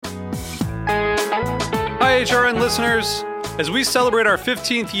HRN listeners. As we celebrate our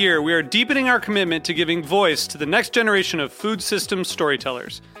 15th year, we are deepening our commitment to giving voice to the next generation of food systems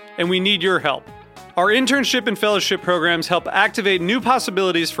storytellers, and we need your help. Our internship and fellowship programs help activate new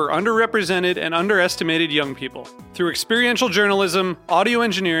possibilities for underrepresented and underestimated young people through experiential journalism, audio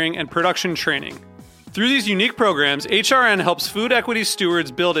engineering, and production training. Through these unique programs, HRN helps food equity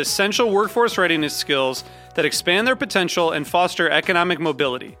stewards build essential workforce readiness skills that expand their potential and foster economic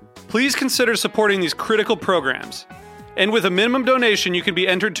mobility. Please consider supporting these critical programs. And with a minimum donation, you can be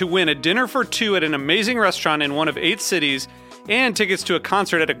entered to win a dinner for two at an amazing restaurant in one of 8 cities and tickets to a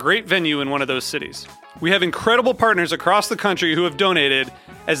concert at a great venue in one of those cities. We have incredible partners across the country who have donated,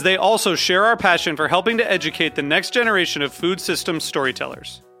 as they also share our passion for helping to educate the next generation of food systems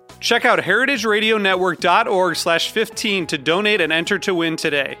storytellers. Check out heritageradionetwork.org/15 to donate and enter to win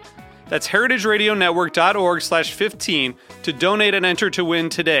today. That's heritageradionetwork.org/15 to donate and enter to win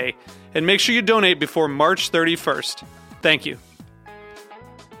today. And make sure you donate before March 31st. Thank you.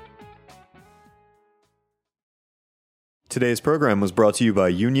 Today's program was brought to you by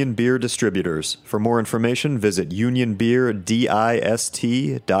Union Beer Distributors. For more information, visit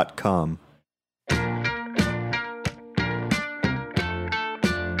unionbeerdist.com.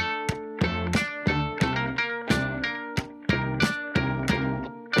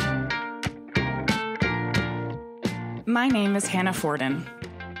 My name is Hannah Forden.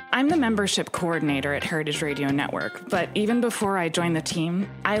 I'm the membership coordinator at Heritage Radio Network, but even before I joined the team,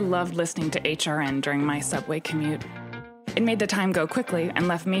 I loved listening to HRN during my subway commute. It made the time go quickly and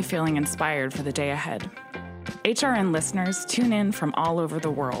left me feeling inspired for the day ahead. HRN listeners tune in from all over the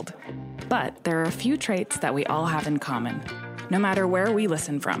world, but there are a few traits that we all have in common, no matter where we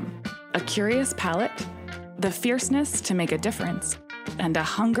listen from. A curious palate, the fierceness to make a difference, and a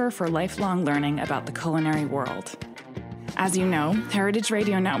hunger for lifelong learning about the culinary world. As you know, Heritage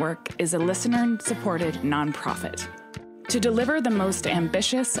Radio Network is a listener-supported nonprofit. To deliver the most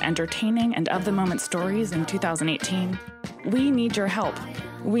ambitious, entertaining, and of-the-moment stories in 2018, we need your help.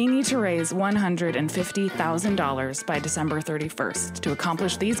 We need to raise $150,000 by December 31st to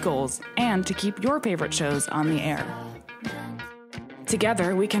accomplish these goals and to keep your favorite shows on the air.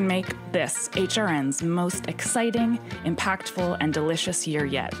 Together, we can make this HRN's most exciting, impactful, and delicious year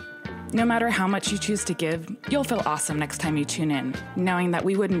yet. No matter how much you choose to give, you'll feel awesome next time you tune in, knowing that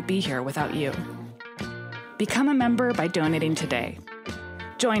we wouldn't be here without you. Become a member by donating today.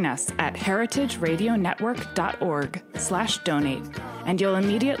 Join us at heritageradionetwork.org/donate, and you'll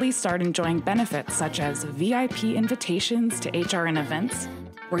immediately start enjoying benefits such as VIP invitations to HRN events,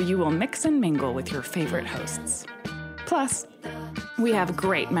 where you will mix and mingle with your favorite hosts. Plus, we have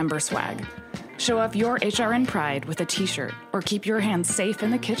great member swag. Show off your HRN pride with a t-shirt, or keep your hands safe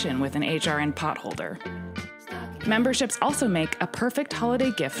in the kitchen with an HRN pot holder. Memberships also make a perfect holiday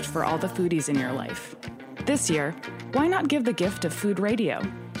gift for all the foodies in your life. This year, why not give the gift of food radio?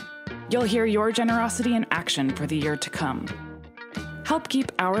 You'll hear your generosity in action for the year to come. Help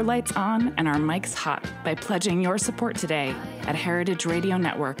keep our lights on and our mics hot by pledging your support today at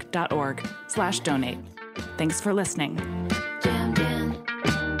heritageradionetwork.org/donate. Thanks for listening.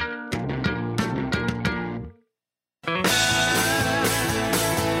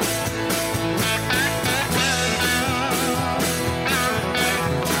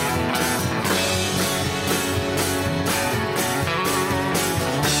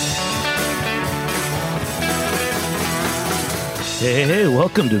 Hey,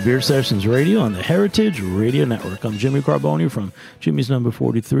 welcome to Beer Sessions Radio on the Heritage Radio Network. I'm Jimmy Carboni from Jimmy's Number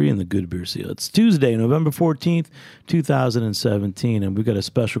 43 in the Good Beer Seal. It's Tuesday, November 14th, 2017, and we've got a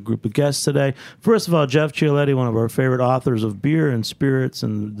special group of guests today. First of all, Jeff Cioletti, one of our favorite authors of beer and spirits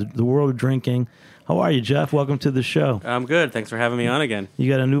and the world of drinking. How are you, Jeff? Welcome to the show. I'm good. Thanks for having me on again. You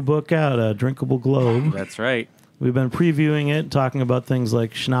got a new book out, Drinkable Globe. That's right. We've been previewing it, talking about things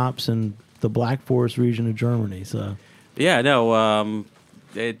like schnapps in the Black Forest region of Germany, so... Yeah, no,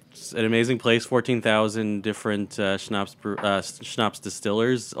 it's an amazing place. 14,000 different schnapps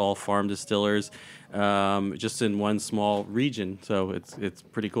distillers, all farm distillers, just in one small region. So it's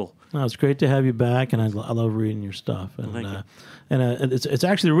pretty cool. No, it's great to have you back, and I love reading your stuff. And Thank you. It's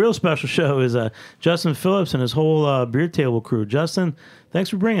actually a real special show is Justin Phillips and his whole beer table crew. Justin, thanks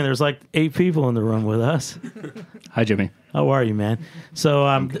for bringing. There's like 8 people in the room with us. Hi, Jimmy. How are you, man?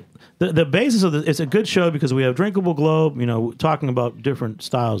 So the basis of it's a good show because we have Drinkable Globe, talking about different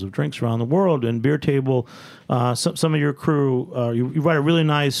styles of drinks around the world, and Beer Table. Some of your crew, you write a really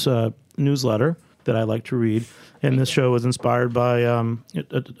nice newsletter that I like to read, and this show was inspired by a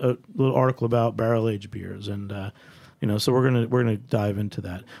little article about barrel aged beers, and so we're gonna dive into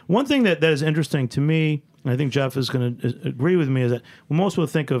that. One thing that is interesting to me and I think Jeff is going to agree with me, is that when most people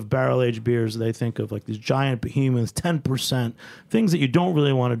think of barrel-aged beers, they think of like these giant behemoths, 10%, things that you don't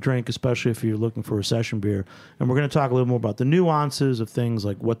really want to drink, especially if you're looking for a session beer. And we're going to talk a little more about the nuances of things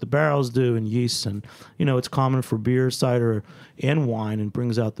like what the barrels do and yeast. And, it's common for beer, cider, and wine, and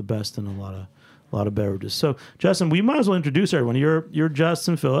brings out the best in a lot of beverages. So, Justin, we might as well introduce everyone. You're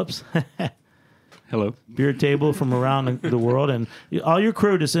Justin Phillips. Hello. Beer table from around the world, and all your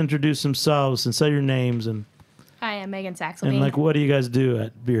crew just introduce themselves and say your names. And hi, I'm Megan Saxelby. And what do you guys do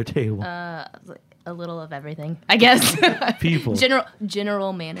at Beer Table? A little of everything, I guess. People.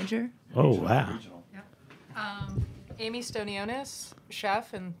 General manager. Oh wow. Amy Stonionis,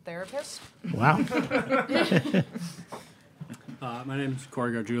 chef and therapist. Wow. My name is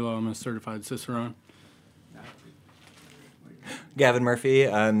Corey Gargiulo. I'm a certified Cicerone. Gavin Murphy.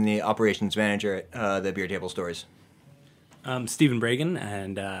 I'm the operations manager at the Beer Table stores. I'm Stephen Bragan,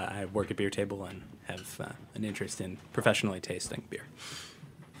 and I work at Beer Table and have an interest in professionally tasting beer.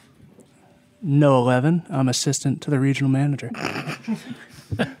 Noah Levin. I'm assistant to the regional manager.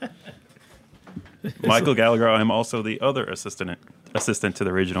 Michael Gallagher. I'm also the other assistant to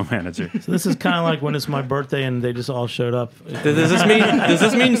the regional manager. So this is kind of like when it's my birthday and they just all showed up. Does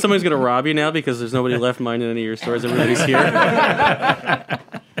this mean somebody's going to rob you now because there's nobody left minding any of your stores? Everybody's here.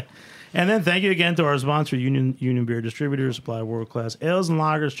 And then thank you again to our sponsor, Union Beer Distributors, supply world-class ales and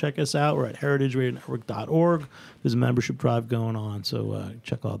lagers. Check us out. We're at heritageradionetwork.org. There's a membership drive going on, so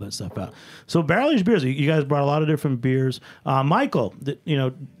check all that stuff out. So barrel-aged beers, you guys brought a lot of different beers. Michael,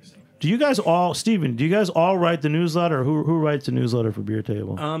 do you guys all, Steven, do you guys all write the newsletter? Who writes the newsletter for Beer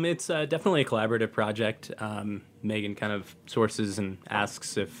Table? It's definitely a collaborative project. Megan kind of sources and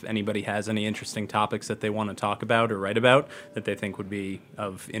asks if anybody has any interesting topics that they want to talk about or write about that they think would be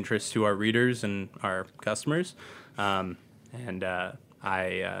of interest to our readers and our customers. I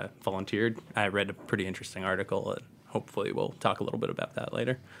volunteered. I read a pretty interesting article. Hopefully we'll talk a little bit about that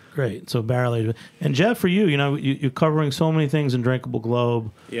later. Great. So barrel aged. And Jeff, for you, you're covering so many things in Drinkable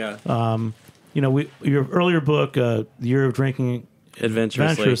Globe. Yeah. Your earlier book, The Year of Drinking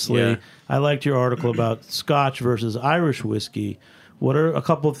Adventurously. Yeah. I liked your article about Scotch versus Irish whiskey. What are a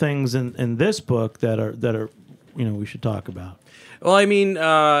couple of things in this book that are we should talk about? Well, I mean,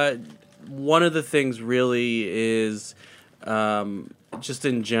 one of the things really is just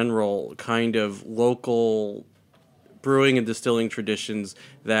in general, kind of local brewing and distilling traditions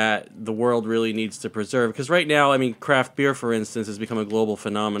that the world really needs to preserve. Because right now, I mean, craft beer, for instance, has become a global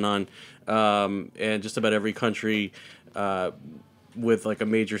phenomenon, and just about every country with like a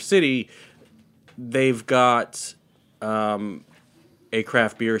major city, they've got a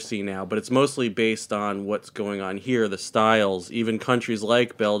craft beer scene now, but it's mostly based on what's going on here, the styles. Even countries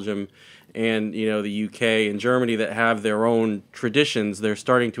like Belgium and the UK and Germany that have their own traditions, they're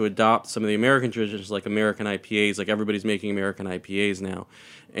starting to adopt some of the American traditions, like American IPAs. Like everybody's making American IPAs now.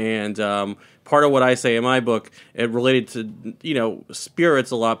 And part of what I say in my book, it related to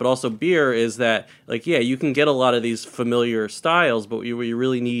spirits a lot, but also beer, is that you can get a lot of these familiar styles, but you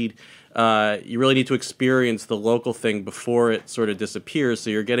really need to experience the local thing before it sort of disappears. So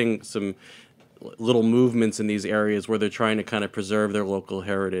you're getting some little movements in these areas where they're trying to kind of preserve their local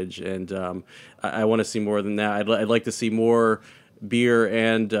heritage, and I want to see more than that. I'd like to see more beer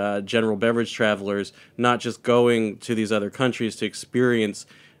and general beverage travelers not just going to these other countries to experience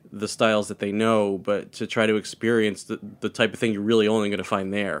the styles that they know, but to try to experience the type of thing you're really only going to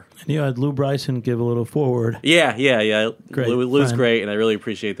find there. And you had Lou Bryson give a little forward. Yeah. Great. Lou's great, and I really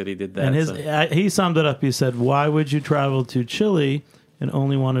appreciate that he did that. And he summed it up. He said, "Why would you travel to Chile and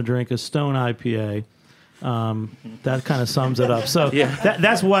only want to drink a Stone IPA?" That kind of sums it up. So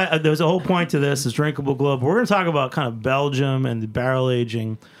that's why there's a whole point to this is Drinkable Globe. We're going to talk about kind of Belgium and the barrel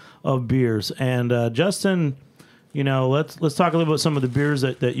aging of beers. And Justin, let's talk a little about some of the beers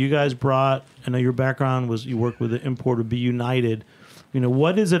that you guys brought. I know your background was you worked with the importer Be United.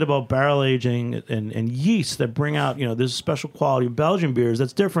 What is it about barrel aging and yeast that bring out this special quality of Belgian beers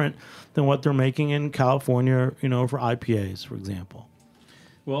that's different than what they're making in California, for IPAs, for example?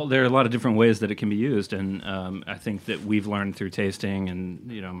 Well, there are a lot of different ways that it can be used, and I think that we've learned through tasting and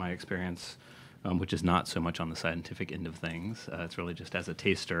my experience, which is not so much on the scientific end of things. It's really just as a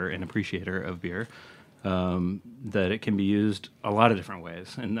taster and appreciator of beer, that it can be used a lot of different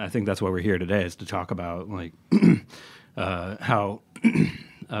ways. And I think that's why we're here today, is to talk about how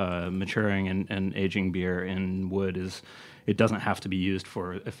maturing and aging beer in wood is. It doesn't have to be used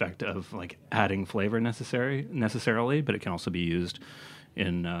for effect of adding flavor necessarily, but it can also be used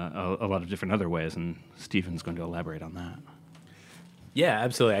in a lot of different other ways, and Stephen's going to elaborate on that. Yeah,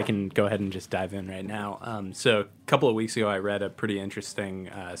 absolutely. I can go ahead and just dive in right now. So a couple of weeks ago, I read a pretty interesting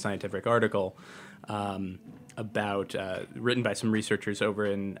scientific article about written by some researchers over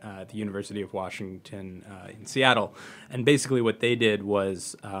in the University of Washington in Seattle. And basically what they did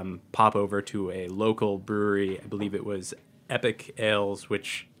was pop over to a local brewery. I believe it was Epic Ales,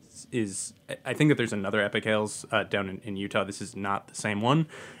 which is, I think that there's another Epic Ales down in Utah. This is not the same one.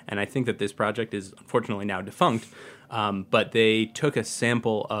 And I think that this project is unfortunately now defunct. But they took a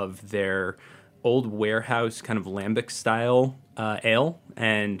sample of their old warehouse kind of lambic style ale,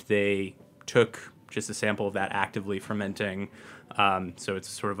 and they took just a sample of that actively fermenting. So it's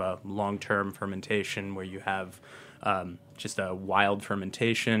sort of a long-term fermentation where you have just a wild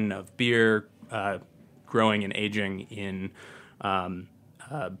fermentation of beer growing and aging in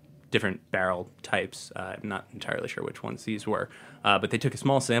different barrel types. I'm not entirely sure which ones these were, but they took a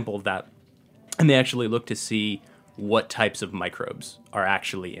small sample of that, and they actually looked to see what types of microbes are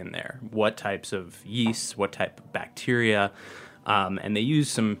actually in there, what types of yeasts, what type of bacteria, and they use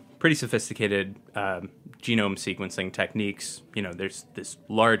some pretty sophisticated genome sequencing techniques. You know, there's this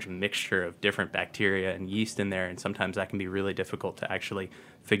large mixture of different bacteria and yeast in there, and sometimes that can be really difficult to actually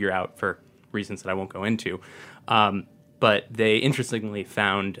figure out for reasons that I won't go into. But they interestingly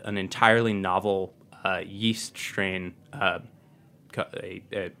found an entirely novel yeast strain, a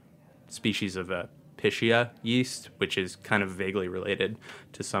species of Pichia yeast, which is kind of vaguely related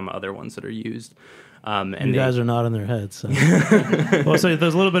to some other ones that are used. And you guys are nodding their heads. So. Well, so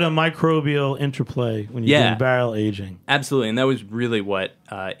there's a little bit of microbial interplay when you're doing barrel aging. Absolutely, and that was really what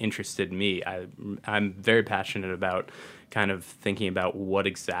interested me. I'm very passionate about kind of thinking about what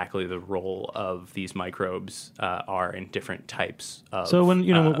exactly the role of these microbes are in different types of So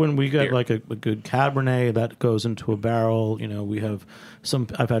when we get beer. like a good Cabernet that goes into a barrel, we have some.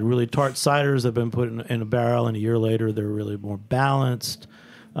 I've had really tart ciders that have been put in a barrel, and a year later they're really more balanced.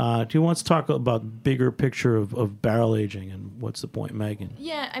 Do you want to talk about the bigger picture of barrel aging and what's the point, Megan?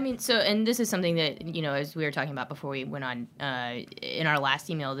 Yeah, I mean, so, and this is something that, as we were talking about before we went on in our last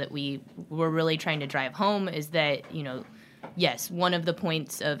email that we were really trying to drive home is that, yes, one of the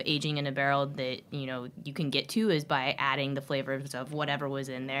points of aging in a barrel that, you can get to is by adding the flavors of whatever was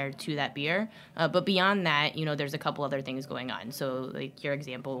in there to that beer. But beyond that, there's a couple other things going on. So, like your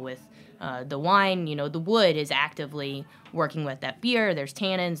example with the wine, the wood is actively working with that beer. There's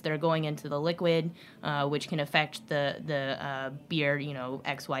tannins that are going into the liquid, which can affect the beer,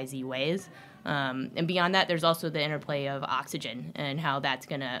 XYZ ways. And beyond that, there's also the interplay of oxygen and how that's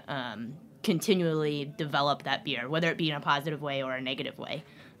going to continually develop that beer, whether it be in a positive way or a negative way.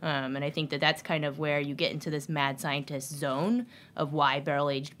 And I think that that's kind of where you get into this mad scientist zone of why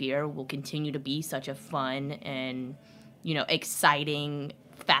barrel-aged beer will continue to be such a fun and, exciting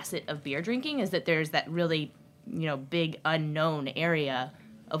facet of beer drinking, is that there's that really, big unknown area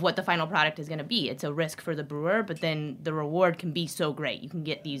of what the final product is going to be. It's a risk for the brewer, but then the reward can be so great. You can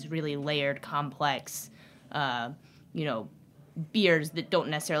get these really layered, complex, beers that don't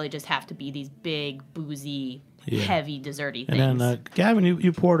necessarily just have to be these big, boozy, heavy, desserty things. And then, Gavin,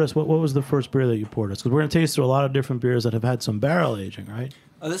 you poured us, what was the first beer that you poured us? Because we're going to taste through a lot of different beers that have had some barrel aging, right?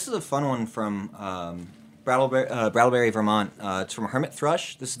 This is a fun one from Brattleboro, Vermont. It's from Hermit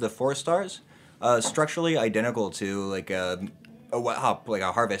Thrush. This is the 4 stars. Structurally identical to like a wet hop, like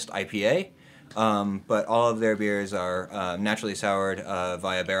a Harvest IPA, but all of their beers are naturally soured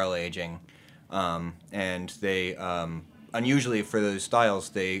via barrel aging, and they unusually for those styles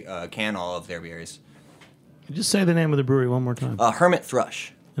they can all of their beers. Just say the name of the brewery one more time. Hermit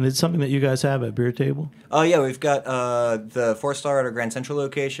Thrush. And it's something that you guys have at Beer Table? Yeah, we've got the 4-star at our Grand Central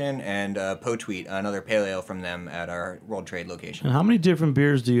location and Potweet, another pale ale from them at our World Trade location. And how many different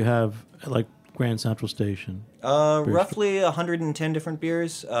beers do you have at like Grand Central Station? Roughly 110 different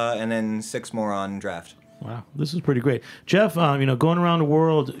beers, and then 6 more on draft. Wow, this is pretty great. Jeff, going around the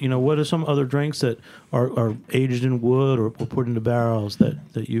world, what are some other drinks that are aged in wood or put into barrels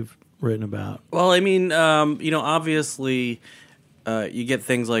that you've written about? Well, I mean, obviously, you get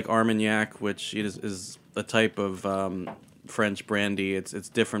things like Armagnac, which is a type of French brandy. It's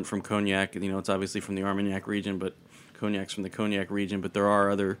different from cognac. It's obviously from the Armagnac region, but cognac's from the cognac region. But there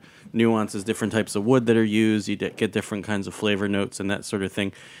are other nuances, different types of wood that are used. You get different kinds of flavor notes and that sort of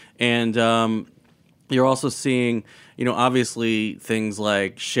thing. And you're also seeing, obviously things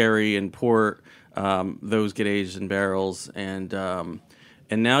like sherry and port. Those get aged in barrels, and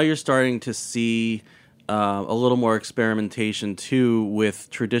now you're starting to see a little more experimentation too with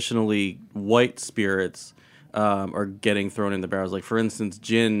traditionally white spirits are getting thrown in the barrels. Like for instance,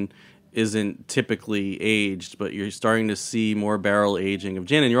 gin isn't typically aged, but you're starting to see more barrel aging of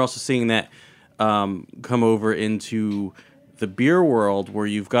gin, and you're also seeing that come over into the beer world, where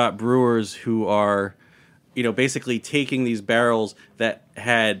you've got brewers who are, basically taking these barrels that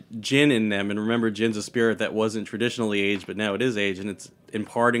had gin in them, and remember, gin's a spirit that wasn't traditionally aged, but now it is aged, and it's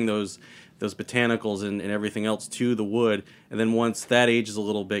imparting those botanicals and everything else to the wood. And then once that ages a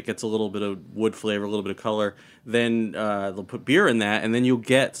little bit, gets a little bit of wood flavor, a little bit of color, then they'll put beer in that, and then you'll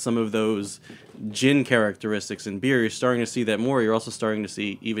get some of those gin characteristics in beer. You're starting to see that more. You're also starting to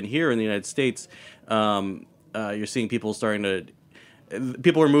see, even here in the United States, you're seeing people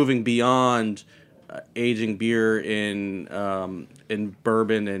are moving beyond aging beer in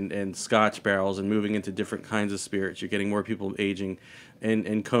bourbon and Scotch barrels and moving into different kinds of spirits. You're getting more people aging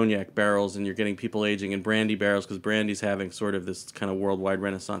in cognac barrels, and you're getting people aging in brandy barrels, because brandy's having sort of this kind of worldwide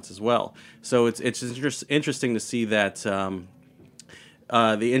renaissance as well. So it's just interesting to see that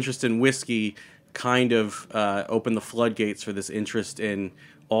the interest in whiskey kind of opened the floodgates for this interest in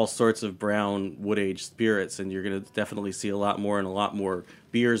all sorts of brown wood-aged spirits, and you're going to definitely see a lot more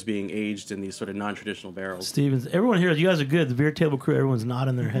beers being aged in these sort of non-traditional barrels. Stevens, everyone here, you guys are good. The beer table crew, everyone's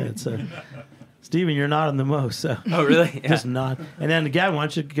nodding their head. So, Steven, you're nodding the most. So. Oh, really? Yeah. Just nod. And then, Gavin, why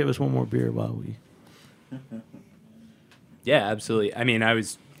don't you give us one more beer while we... Yeah, absolutely. I mean, I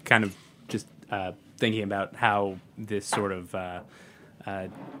was kind of just thinking about how this sort of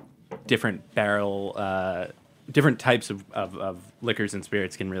different types of liquors and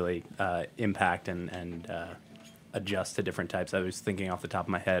spirits can really impact and adjust to different types. I was thinking off the top of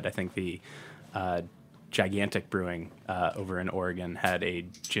my head, I think the Gigantic Brewing over in Oregon had a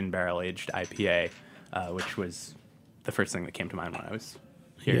gin barrel aged IPA, which was the first thing that came to mind when I was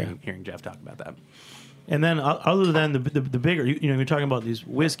hearing Jeff talk about that. And then, other than the bigger, you're talking about these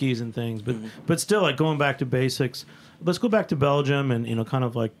whiskeys and things, but still, like going back to basics. Let's go back to Belgium and kind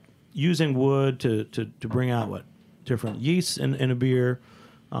of like using wood to bring out different yeasts in a beer.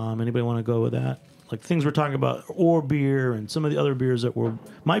 Anybody want to go with that? Like things we're talking about, or beer and some of the other beers that we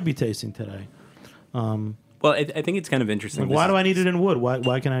might be tasting today. Well, I think it's kind of interesting. Like, why do I need it in wood?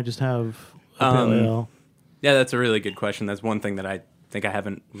 Why can't I just have a pale ale? Yeah, that's a really good question. That's one thing that I think I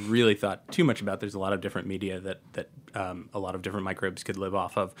haven't really thought too much about. There's a lot of different media that a lot of different microbes could live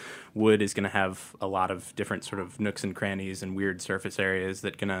off of. Wood is going to have a lot of different sort of nooks and crannies and weird surface areas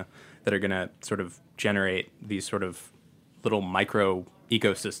that are gonna sort of generate these sort of little micro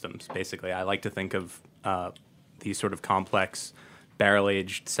ecosystems. Basically, I like to think of these sort of complex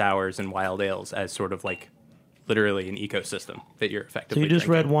barrel-aged sours and wild ales as sort of like literally an ecosystem that you're effectively So you just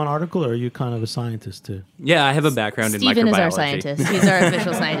drinking. read one article, or are you kind of a scientist too? Yeah, I have a background in microbiology. Stephen is our scientist. He's our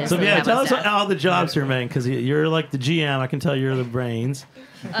official scientist. So yeah, tell us all the jobs here, man, because you're like the GM. I can tell you're the brains.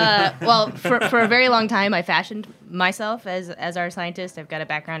 Well, for a very long time, I fashioned myself as our scientist. I've got a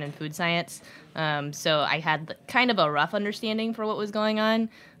background in food science, so I had kind of a rough understanding for what was going on.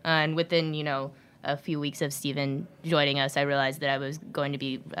 And within, a few weeks of Stephen joining us, I realized that I was going to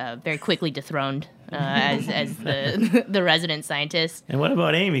be very quickly dethroned as the resident scientist. And what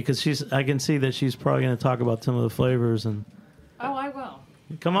about Amy? Because I can see that she's probably going to talk about some of the flavors and. Oh, I will.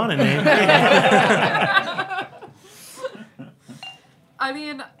 Come on in, Amy. I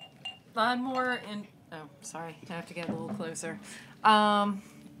mean, I'm more in... Oh, sorry. I have to get a little closer. I'm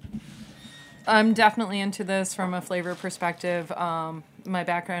definitely into this from a flavor perspective. My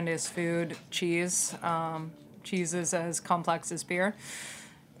background is food, cheese. Cheese is as complex as beer.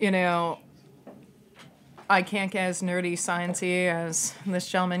 I can't get as nerdy sciencey as this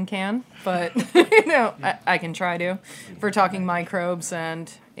gentleman can, but, I can try to. If we're talking microbes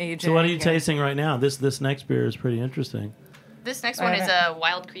and aging. So what are you tasting right now? This next beer is pretty interesting. This next one is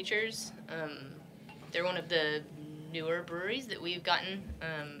Wild Creatures. They're one of the newer breweries that we've gotten.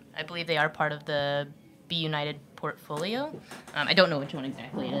 I believe they are part of the Be United portfolio. I don't know which one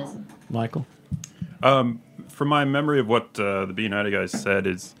exactly it is. Michael? From my memory of what the Be United guys said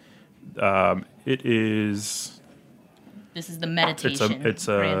is, it is... This is the Meditation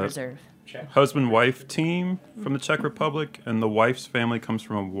Grand Reserve. Husband-wife team from the Czech Republic, and the wife's family comes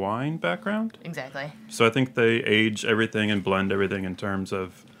from a wine background. Exactly. So I think they age everything and blend everything in terms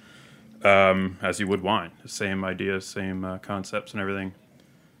of as you would wine. Same ideas, same concepts and everything.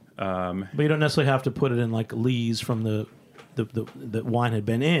 But you don't necessarily have to put it in like lees from the wine had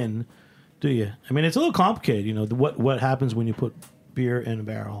been in, do you? I mean, it's a little complicated, what happens when you put beer in a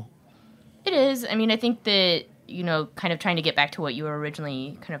barrel. It is. I mean, I think that, kind of trying to get back to what you were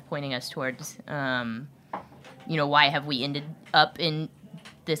originally kind of pointing us towards, why have we ended up in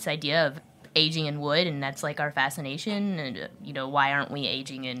this idea of aging in wood, and that's like our fascination, and, why aren't we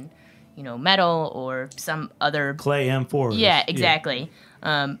aging in, metal or some other... Clay amphora. Yeah, exactly.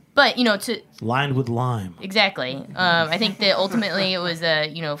 Yeah. But, to... Lined with lime. Exactly. I think that ultimately it was,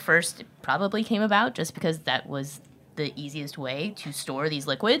 first it probably came about just because that was the easiest way to store these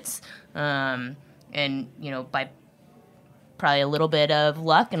liquids. And, by probably a little bit of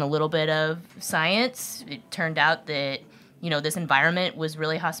luck and a little bit of science, it turned out that, this environment was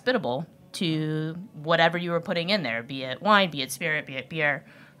really hospitable to whatever you were putting in there, be it wine, be it spirit, be it beer.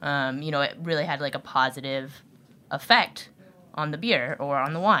 It really had like a positive effect on the beer or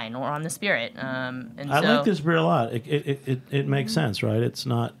on the wine or on the spirit. I like this beer a lot. It makes sense, right? It's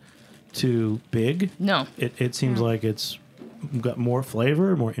not too big. No. It seems like it's got more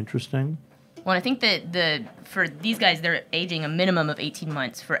flavor, more interesting. Well, I think that for these guys, they're aging a minimum of 18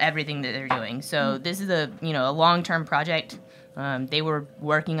 months for everything that they're doing. So this is a long-term project. They were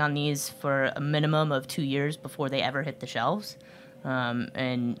working on these for a minimum of 2 years before they ever hit the shelves.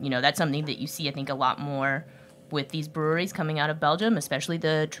 And that's something that you see, I think, a lot more with these breweries coming out of Belgium, especially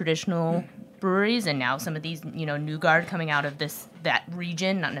the traditional breweries, and now some of these, new guard coming out of that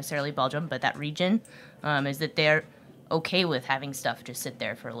region, not necessarily Belgium, but that region, is that they're okay with having stuff just sit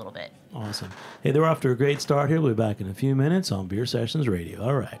there for a little bit. Awesome. Hey, they're off to a great start here. We'll be back in a few minutes on Beer Sessions Radio.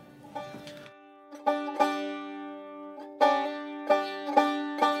 All right.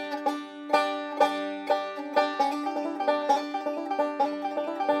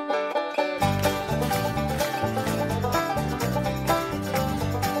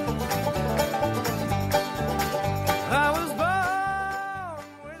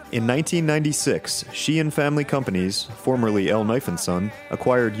 In 1996, Sheehan Family Companies, formerly L. Knife & Son,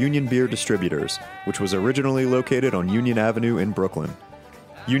 acquired Union Beer Distributors, which was originally located on Union Avenue in Brooklyn.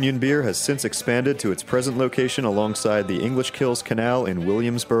 Union Beer has since expanded to its present location alongside the English Kills Canal in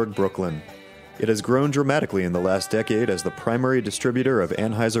Williamsburg, Brooklyn. It has grown dramatically in the last decade as the primary distributor of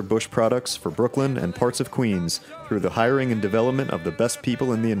Anheuser-Busch products for Brooklyn and parts of Queens through the hiring and development of the best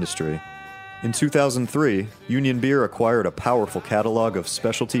people in the industry. In 2003, Union Beer acquired a powerful catalog of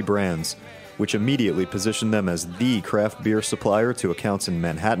specialty brands, which immediately positioned them as the craft beer supplier to accounts in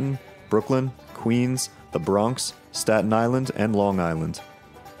Manhattan, Brooklyn, Queens, the Bronx, Staten Island, and Long Island.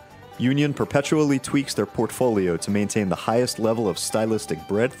 Union perpetually tweaks their portfolio to maintain the highest level of stylistic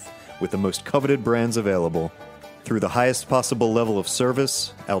breadth with the most coveted brands available. Through the highest possible level of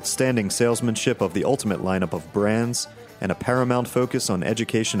service, outstanding salesmanship of the ultimate lineup of brands, and a paramount focus on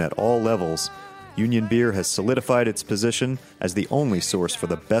education at all levels, Union Beer has solidified its position as the only source for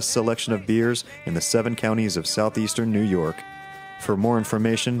the best selection of beers in the 7 counties of southeastern New York. For more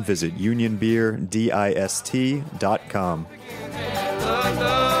information, visit unionbeerdist.com.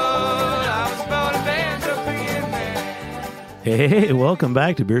 Hey, welcome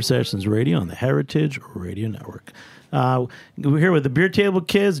back to Beer Sessions Radio on the Heritage Radio Network. We're here with the Beer Table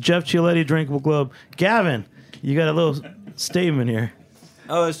Kids, Jeff Cioletti, Drinkable Globe. Gavin, you got a little statement here.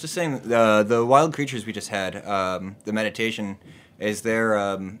 Oh, I was just saying, the wild creatures we just had, the meditation, is their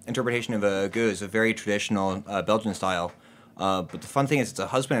interpretation of a goose, a very traditional Belgian style. But the fun thing is it's a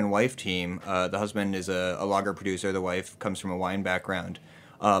husband and wife team. The husband is a lager producer. The wife comes from a wine background.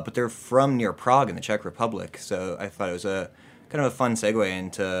 But they're from near Prague in the Czech Republic. So I thought it was a kind of a fun segue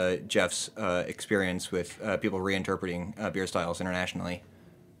into Jeff's experience with people reinterpreting beer styles internationally.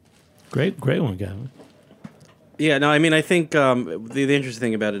 Great one, Gavin. Yeah, no, I mean, I think the interesting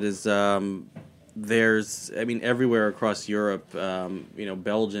thing about it is there's, everywhere across Europe,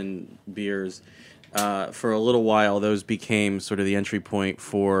 Belgian beers, for a little while, those became sort of the entry point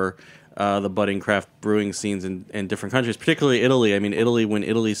for the budding craft brewing scenes in different countries, particularly Italy. I mean, when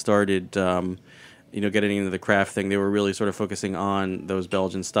Italy started, getting into the craft thing, they were really sort of focusing on those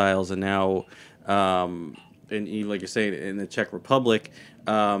Belgian styles, and now, and like you're saying, in the Czech Republic,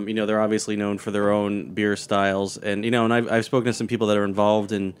 they're obviously known for their own beer styles, and I've spoken to some people that are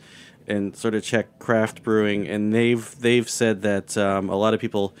involved in sort of Czech craft brewing, and they've said that a lot of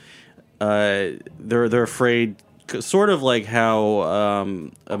people they're afraid, sort of like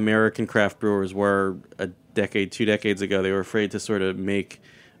how American craft brewers were a decade, 2 decades ago. They were afraid to sort of make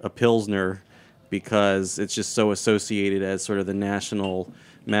a Pilsner because it's just so associated as sort of the national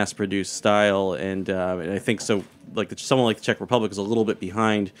mass-produced style, and I think so. Like someone like the Czech Republic is a little bit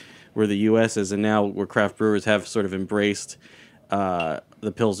behind where the U.S. is, and now where craft brewers have sort of embraced the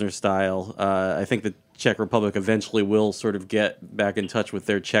Pilsner style. I think the Czech Republic eventually will sort of get back in touch with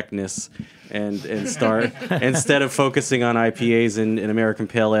their Czechness and start, instead of focusing on IPAs and American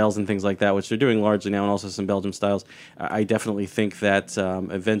Pale Ales and things like that, which they're doing largely now, and also some Belgian styles. I definitely think that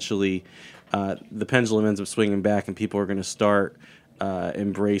eventually the pendulum ends up swinging back, and people are going to start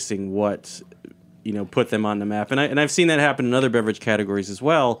embracing what put them on the map, and I've seen that happen in other beverage categories as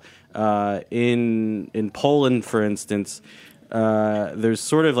well. In Poland, for instance, there's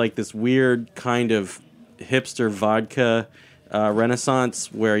sort of like this weird kind of hipster vodka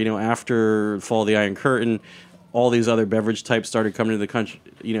renaissance where after Fall of the Iron Curtain, all these other beverage types started coming to the country,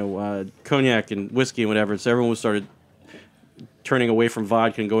 cognac and whiskey and whatever. So everyone started turning away from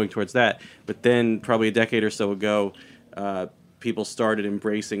vodka and going towards that. But then probably a decade or so ago, people started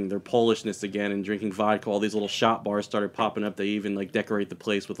embracing their Polishness again and drinking vodka. All these little shop bars started popping up. They even like decorate the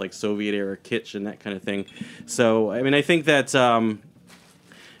place with like Soviet era kitsch and that kind of thing. So I mean, I think that I've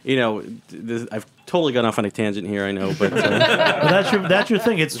totally gone off on a tangent here. I know, but well, that's your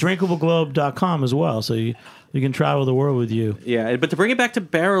thing. It's drinkableglobe.com as well, so you can travel the world with you. Yeah, but to bring it back to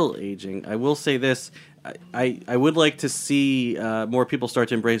barrel aging, I will say this: I would like to see more people start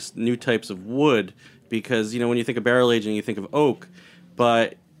to embrace new types of wood. Because, when you think of barrel aging, you think of oak.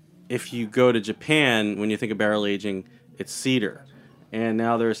 But if you go to Japan, when you think of barrel aging, it's cedar. And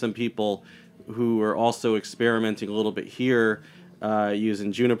now there are some people who are also experimenting a little bit here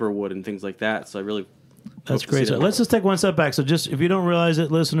using juniper wood and things like that. So I really That's great. So let's just take one step back. So just if you don't realize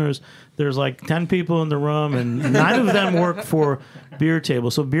it, listeners, there's like 10 people in the room, and 9 of them work for Beer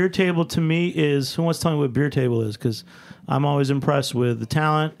Table. So Beer Table to me is, who wants to tell me what Beer Table is? Because I'm always impressed with the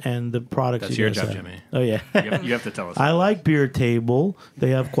talent and the products. That's you your guys job, have. Jimmy. Oh, yeah. You have to tell us. I like Beer Table. They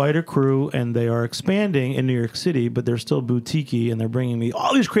have quite a crew, and they are expanding in New York City, but they're still boutique-y, and they're bringing me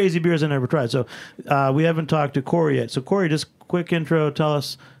all these crazy beers I never tried. So we haven't talked to Corey yet. So, Corey, just quick intro. Tell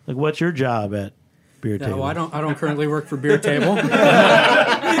us, like, what's your job at Beer Table? Well, I don't currently work for Beer Table.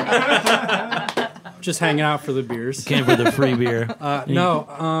 Just hanging out for the beers. Came for the free beer.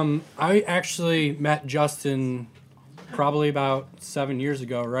 I actually met Justin probably about 7 years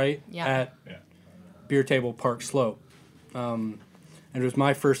ago, right? Yeah. At Beer Table Park Slope. And it was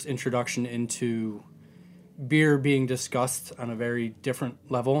my first introduction into beer being discussed on a very different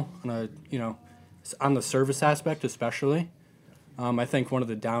level, on the service aspect especially. I think one of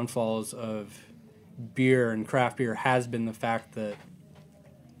the downfalls of beer and craft beer has been the fact that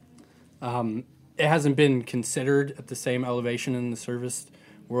it hasn't been considered at the same elevation in the service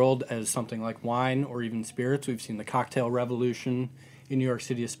world as something like wine or even spirits. We've seen the cocktail revolution in New York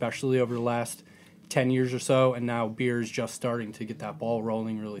City, especially over the last 10 years or so, and now beer is just starting to get that ball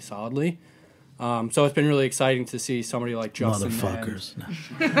rolling really solidly. So it's been really exciting to see somebody like Justin. Motherfuckers.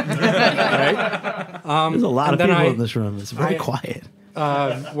 Right? There's a lot of people in this room. It's very quiet.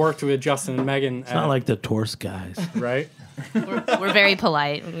 Worked with Justin and Megan. It's not like the Torse guys. Right? We're very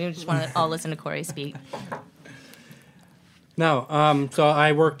polite. We just want to all listen to Corey speak. No, so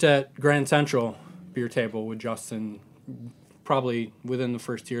I worked at Grand Central Beer Table with Justin probably within the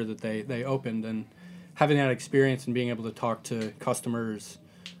first year that they opened, and having that experience and being able to talk to customers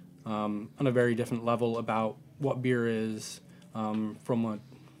on a very different level about what beer is from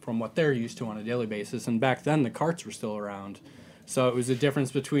what they're used to on a daily basis. And back then the carts were still around, so it was a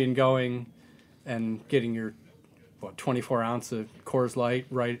difference between going and getting your 24 ounce of Coors Light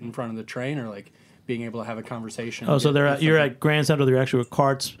right in front of the train, or like being able to have a conversation. Oh, so you're at Grand Central. There are actually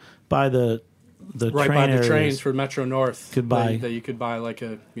carts by the right train by the areas. trains for Metro North. Could buy that you could buy like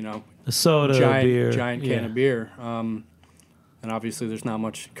a soda, giant can of beer. And obviously there's not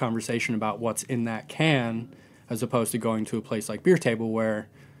much conversation about what's in that can, as opposed to going to a place like Beer Table where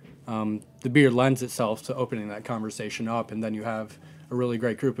the beer lends itself to opening that conversation up, and then you have a really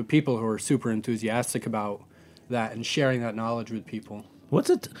great group of people who are super enthusiastic about that and sharing that knowledge with people. What's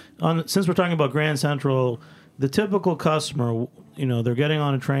it since we're talking about Grand Central, the typical customer, they're getting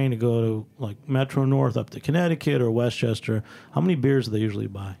on a train to go to like Metro North up to Connecticut or Westchester. How many beers do they usually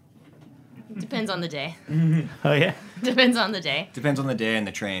buy? Depends on the day. Oh, yeah? Depends on the day. Depends on the day and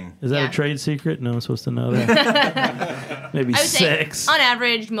the train. Is that Yeah. a trade secret? No one's supposed to know that. Maybe I would 6. say, on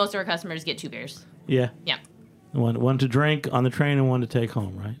average, most of our customers get 2 beers. Yeah. Yeah. One to drink on the train and one to take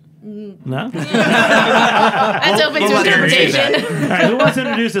home, right? No? That's open to interpretation. All right, who wants to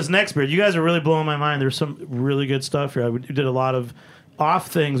introduce this next beer? You guys are really blowing my mind. There's some really good stuff here. We did a lot of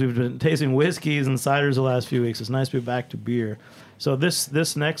off things. We've been tasting whiskeys and ciders the last few weeks. It's nice to be back to beer. So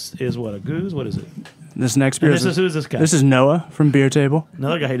this next is what, a goose? What is it? This next beer who's this guy? This is Noah from Beer Table.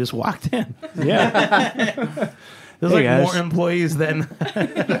 Another guy who just walked in. Yeah. There's Hey, guys. more employees than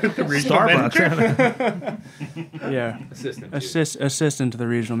Starbucks. Yeah. Assistant to the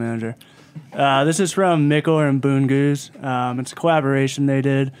regional manager. This is from Mickle and Boone Goose. It's a collaboration they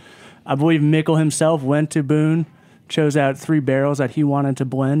did. I believe Mickle himself went to Boone, chose out 3 barrels that he wanted to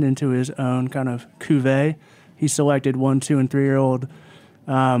blend into his own kind of cuvee. He selected 1, 2, and 3-year-old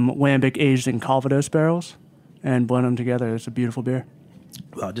lambic aged in Calvados barrels and blend them together. It's a beautiful beer.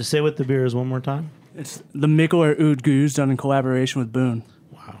 Well, just say what the beer is one more time. It's the Mickle or Oud Goose done in collaboration with Boone.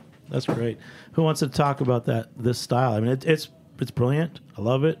 Wow, that's great. Who wants to talk about this style? I mean, it's brilliant. I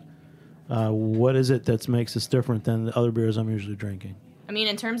love it. What is it that makes this different than the other beers I'm usually drinking? I mean,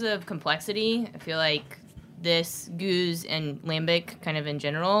 in terms of complexity, I feel like this goose and lambic kind of in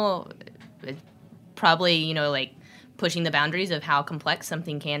general, probably, you know, like pushing the boundaries of how complex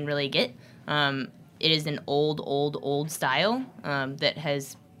something can really get. It is an old style that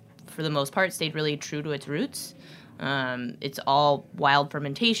has, for the most part, stayed really true to its roots. It's all wild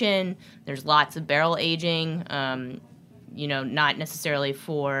fermentation. There's lots of barrel aging, you know, not necessarily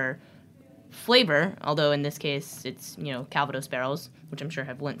for flavor, although in this case it's, you know, Calvados barrels, which I'm sure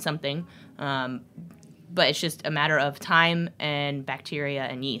have lent something. But it's just a matter of time and bacteria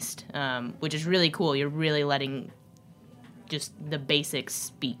and yeast, which is really cool. You're really letting just the basics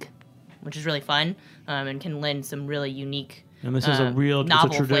speak, which is really fun and can lend some really unique, and this is a real, it's a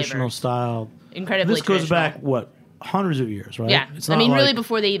traditional flavors. Style. Incredibly This goes traditional. back, what, hundreds of years, right? Yeah. It's I not mean, really like-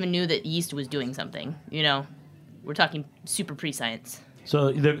 before they even knew that yeast was doing something, you know? We're talking super pre-science.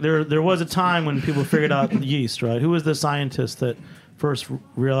 So there was a time when people figured out yeast, right? Who was the scientist that first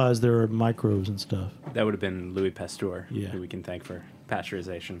realized there were microbes and stuff? That would have been Louis Pasteur, Yeah. who we can thank for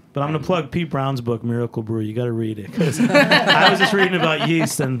pasteurization. But I'm going to plug Pete Brown's book, Miracle Brew. You got to read it. 'Cause I was just reading about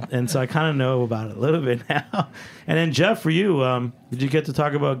yeast, and so I kind of know about it a little bit now. And then, Jeff, for you, did you get to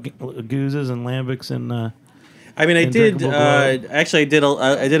talk about gooses and lambics and... I mean, I and did. drinkable glow? Actually,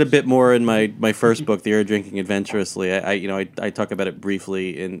 I did a bit more in my first book, The Art of Drinking Adventurously. I talk about it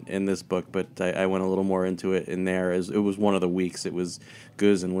briefly in this book, but I went a little more into it in there. As it was one of the weeks. It was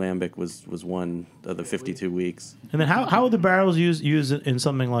goose and lambic was one of the 52 weeks. And then how would the barrels use it in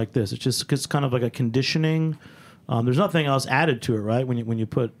something like this? It's kind of like a conditioning. There's nothing else added to it, right? When you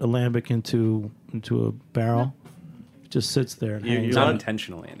put a lambic into a barrel, it just sits there. And hangs Not out.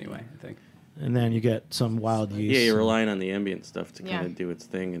 intentionally, anyway, I think. And then you get some wild yeast. Yeah, you're relying on the ambient stuff to kind Yeah. of do its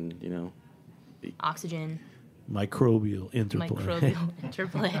thing, and Oxygen, Microbial interplay. microbial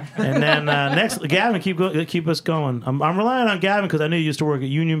interplay. And then next, Gavin, keep us going. I'm relying on Gavin because I know you used to work at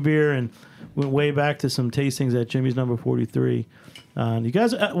Union Beer and went way back to some tastings at Jimmy's Number 43. You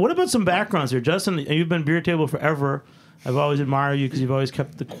guys, what about some backgrounds here? Justin, you've been beer table forever. I've always admired you because you've always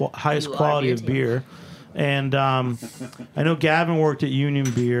kept the highest You are quality beer of table. beer. And I know Gavin worked at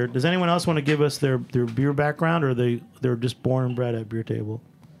Union Beer. Does anyone else want to give us their beer background, or they're just born and bred at beer table?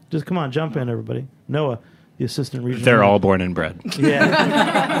 Just come on, jump in, everybody. Noah, the assistant regional. They're all born and bred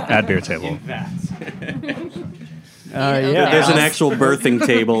Yeah. at beer table. Yeah. there's an actual birthing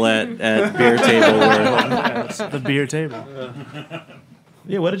table at beer table. Where, It's the beer table.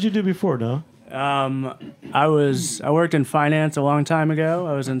 Yeah. What did you do before, Noah? I worked in finance a long time ago.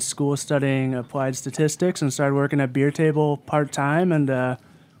 I was in school studying applied statistics and started working at beer table part time, and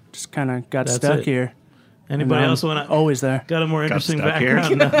just kind of got That's stuck it. here. Anybody And I'm else want to? always there. Got a more interesting stuck here.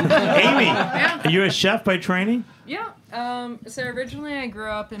 background. Amy, are you a chef by training? Yeah. So originally I grew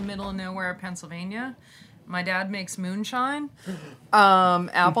up in middle of nowhere, Pennsylvania. My dad makes moonshine,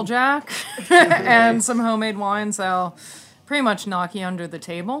 Applejack, and some homemade wines that'll pretty much knock you under the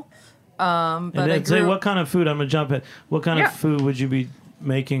table. But And I then say grew what kind of food? I'm gonna jump in. What kind Yeah. of food would you be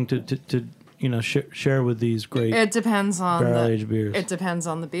making to share with these great It depends on barrel-aged beers? It depends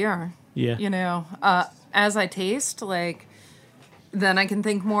on the beer. Yeah. You know, as I taste, then I can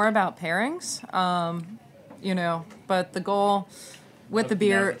think more about pairings. But the goal with the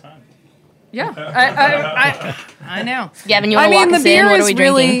beer. Yeah, I know. Gavin, you want to walk the us beer in? What are is we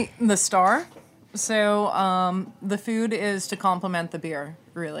drinking? really the star. So the food is to complement the beer,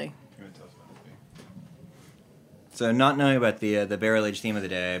 really. So, not knowing about the barrel aged theme of the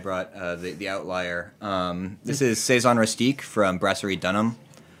day, I brought the outlier. This is Saison Rustique from Brasserie Dunham.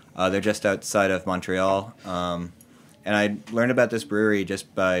 They're just outside of Montreal, and I learned about this brewery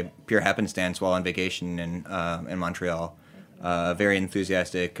just by pure happenstance while on vacation in Montreal. A very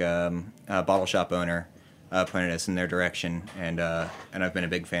enthusiastic bottle shop owner pointed us in their direction, and I've been a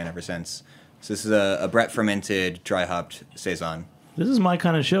big fan ever since. So this is a Brett fermented dry hopped saison. This is my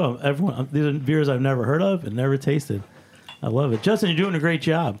kind of show. These are beers I've never heard of and never tasted. I love it. Justin, you're doing a great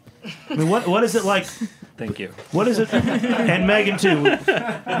job. I mean, what is it like? Thank you. What is it? And Megan too.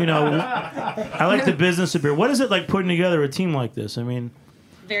 You know, I like the business of beer. What is it like putting together a team like this? I mean,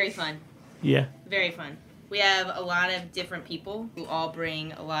 Very fun. yeah. Very fun. We have a lot of different people who all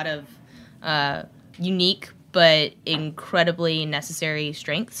bring a lot of unique but incredibly necessary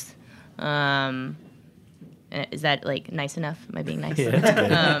strengths. Is that nice enough? Am I being nice? Yeah,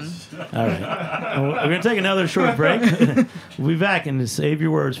 that's good. All right. Well, we're going to take another short break. We'll be back and save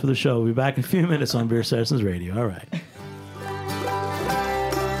your words for the show. We'll be back in a few minutes on Beer Sessions Radio. All right.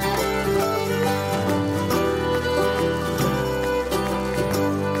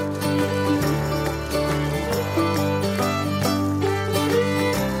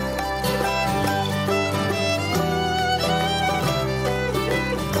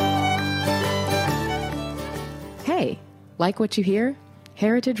 Like what you hear?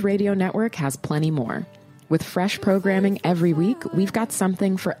 Heritage Radio Network has plenty more. With fresh programming every week, we've got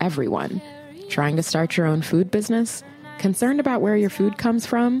something for everyone. Trying to start your own food business? Concerned about where your food comes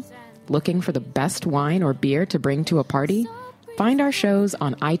from? Looking for the best wine or beer to bring to a party? Find our shows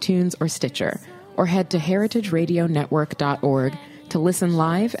on iTunes or Stitcher, or head to heritageradionetwork.org to listen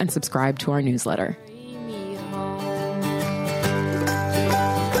live and subscribe to our newsletter.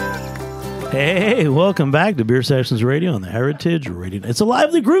 Hey, welcome back to Beer Sessions Radio on the Heritage Radio. It's a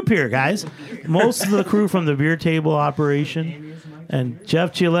lively group here, guys. Most of the crew from the beer table operation. And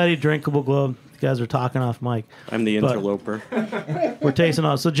Jeff Cioletti, Drinkable Globe. You guys are talking off mic. I'm the interloper. We're tasting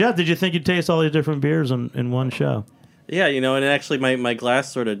all. So, Jeff, did you think you'd taste all these different beers in one show? Yeah, and actually my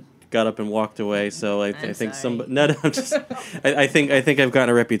glass sort of got up and walked away. So I think some. No, I'm just. I think I've gotten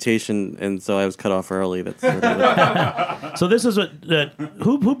a reputation, and so I was cut off early. That's sort of So this is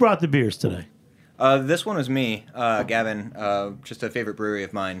who brought the beers today? This one was me, Gavin. Just a favorite brewery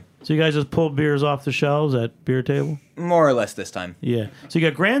of mine. So you guys just pulled beers off the shelves at Beer Table? More or less this time. Yeah. So you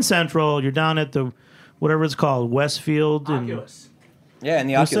got Grand Central. You're down at the whatever it's called, Westfield. Oculus. Yeah, in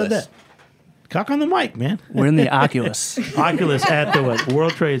the Who Oculus. said that? Cock on the mic, man. We're in the Oculus. Oculus at the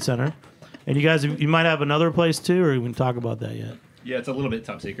World Trade Center. And you guys, you might have another place too, or we can talk about that yet? Yeah, it's a little bit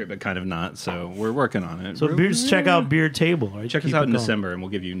top secret, but kind of not. So we're working on it. So beers, check out Beer Table. Right? Check us Keep out it in going. December, and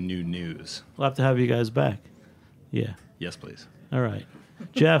we'll give you new news. We'll have to have you guys back. Yeah. Yes, please. All right.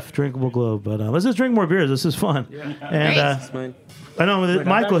 Jeff, Drinkable Globe. But let's just drink more beers. This is fun. Yeah. And I know with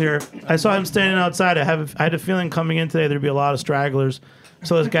Michael here, I saw him standing outside. I had a feeling coming in today there'd be a lot of stragglers.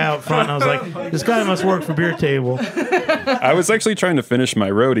 So this guy out front, I was like, this guy must work for Beer Table. I was actually trying to finish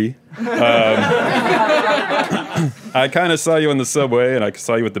my roadie. I kind of saw you on the subway, and I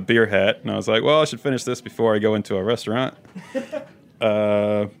saw you with the beer hat, and I was like, well, I should finish this before I go into a restaurant.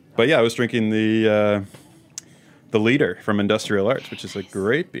 But yeah, I was drinking the Leader from Industrial Arts, which is a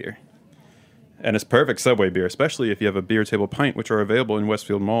great beer. And it's perfect subway beer, especially if you have a Beer Table pint, which are available in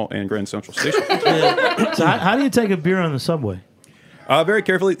Westfield Mall and Grand Central Station. So how do you take a beer on the subway? Very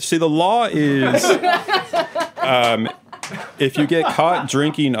carefully. See, the law is if you get caught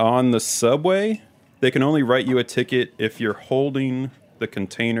drinking on the subway, they can only write you a ticket if you're holding the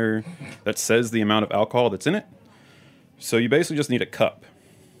container that says the amount of alcohol that's in it. So you basically just need a cup.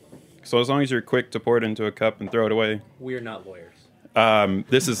 So as long as you're quick to pour it into a cup and throw it away. We're not lawyers.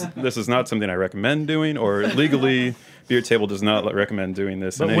 This is not something I recommend doing, or legally, Beer Table does not recommend doing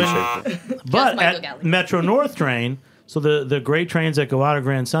this in any shape. But at Metro North train, so the great trains that go out of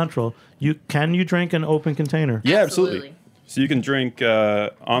Grand Central, you drink an open container? Yeah, absolutely. So you can drink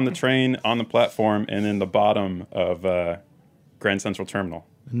on the train, on the platform, and in the bottom of Grand Central Terminal.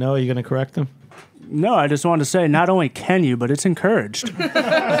 No, are you going to correct them? No, I just wanted to say, not only can you, but it's encouraged.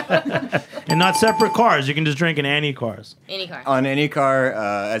 And not separate cars. You can just drink in any cars. Any car. On any car,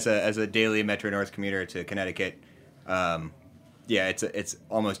 as a daily Metro North commuter to Connecticut, it's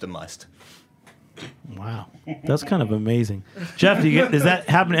almost a must. Wow, that's kind of amazing. Jeff, does that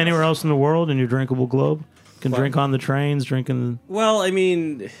happen anywhere else in the world in your Drinkable Globe? You can drink on the trains, drinking. Well, I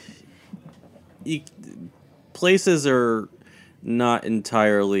mean, places are not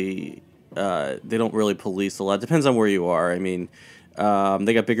entirely. They don't really police a lot. It depends on where you are. I mean,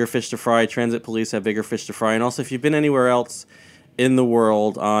 they got bigger fish to fry. Transit police have bigger fish to fry. And also, if you've been anywhere else in the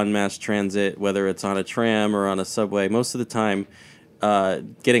world on mass transit, whether it's on a tram or on a subway, most of the time,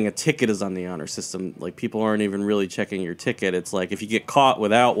 getting a ticket is on the honor system. Like, people aren't even really checking your ticket. It's like, if you get caught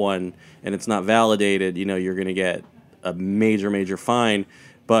without one and it's not validated, you're going to get a major fine.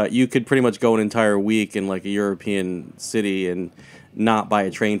 But you could pretty much go an entire week in like a European city and not buy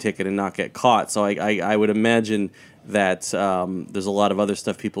a train ticket and not get caught. So I would imagine that there's a lot of other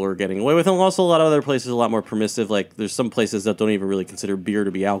stuff people are getting away with, and also a lot of other places are a lot more permissive. Like, there's some places that don't even really consider beer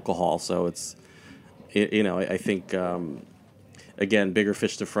to be alcohol. So it's, I think, again, bigger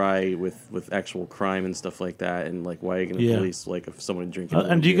fish to fry with actual crime and stuff like that. And like, why are you going to police like if someone drinking?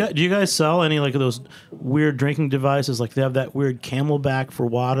 And do you guys sell any like of those weird drinking devices? Like they have that weird Camelback for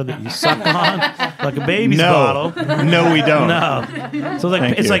water that you suck on, like a baby's bottle. No, we don't. No. So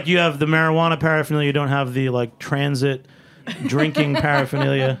like it's like you have the marijuana paraphernalia. You don't have the like transit drinking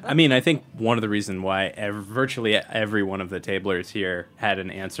paraphernalia. I mean, I think one of the reasons why virtually every one of the tablers here had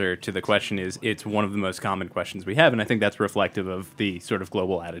an answer to the question is it's one of the most common questions we have, and I think that's reflective of the sort of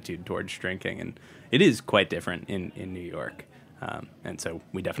global attitude towards drinking, and it is quite different in New York, and so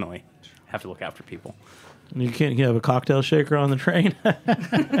we definitely have to look out for people. You can't have a cocktail shaker on the train.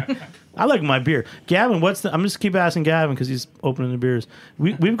 I like my beer. Gavin, I'm just keep asking Gavin because he's opening the beers.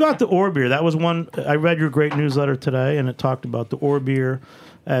 We've got the Ore beer. That was one. I read your great newsletter today, and it talked about the Ore beer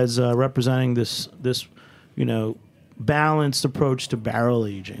as representing this balanced approach to barrel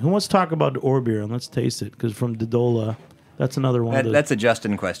aging. Who wants to talk about the Ore beer, and let's taste it? Because from Dodola, that's another one. That's a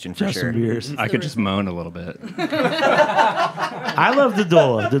Justin question for Justin sure. Beers. I could just moan a little bit. I love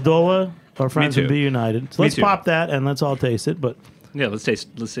Dodola. Dodola, our friends too. from Be United. So Me let's too. pop that and let's all taste it. But Yeah, let's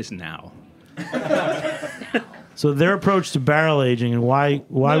taste now. so their approach to barrel aging and why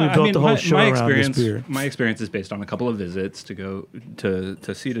we built the whole show around this beer. My experience is based on a couple of visits to go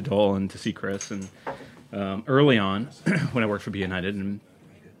to see Dole and to see Chris, and early on when I worked for Be United, and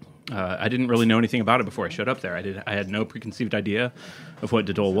I didn't really know anything about it before I showed up there. I had no preconceived idea of what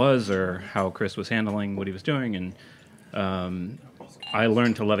Dole was or how Chris was handling what he was doing, and I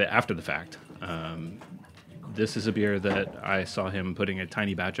learned to love it after the fact. This is a beer that I saw him putting a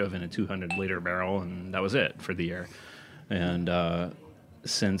tiny batch of in a 200-liter barrel, and that was it for the year. And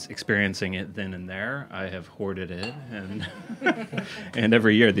since experiencing it then and there, I have hoarded it, and and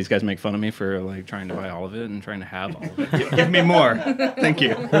every year these guys make fun of me for like trying to buy all of it and trying to have all of it. Give me more, thank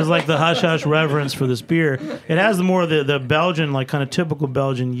you. There's like the hush hush reverence for this beer. It has the Belgian, like kind of typical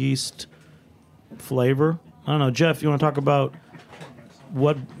Belgian yeast flavor. I don't know, Jeff, you want to talk about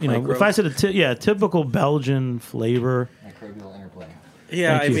what if I said typical Belgian flavor? Microbial interplay.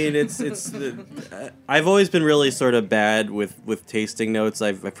 Yeah, Thank I you. mean, I've always been really sort of bad with tasting notes.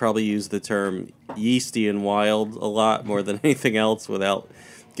 I've probably used the term yeasty and wild a lot more than anything else without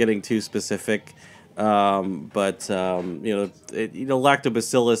getting too specific.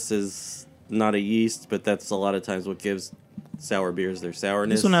 Lactobacillus is not a yeast, but that's a lot of times what gives sour beers their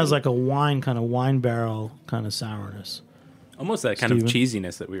sourness. This one has like a wine barrel kind of sourness. Almost that kind of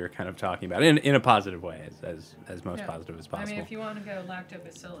cheesiness that we were kind of talking about in a positive way, as most positive as possible. I mean, if you want to go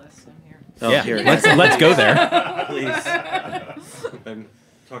lactobacillus, I'm here. Here. Let's go there. Please. I'm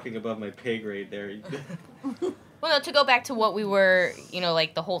talking above my pay grade there. Well, no, to go back to what we were,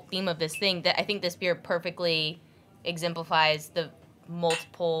 like the whole theme of this thing, that I think this beer perfectly exemplifies the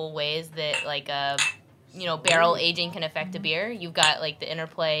multiple ways that, like, barrel aging can affect a beer. You've got, like, the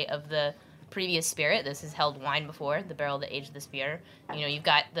interplay of the previous spirit. This has held wine before, the barrel that aged this beer. You've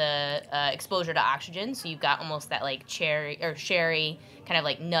got the exposure to oxygen, so you've got almost that, like, sherry kind of,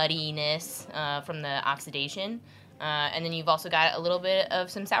 like, nuttiness from the oxidation. And then you've also got a little bit of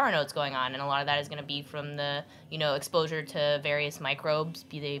some sour notes going on, and a lot of that is going to be from the, exposure to various microbes,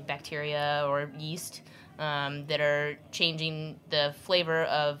 be they bacteria or yeast, that are changing the flavor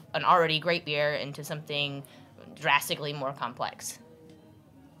of an already great beer into something drastically more complex.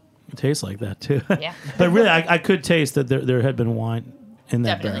 It tastes like that too. Yeah. But really, I could taste that there had been wine in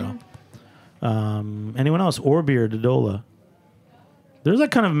that Definitely. barrel. Anyone else? Ore beer, Dodola. There's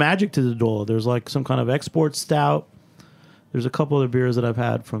like kind of magic to Dodola. There's like some kind of export stout. There's a couple other beers that I've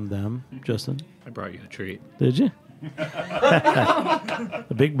had from them. Justin? I brought you a treat. Did you? A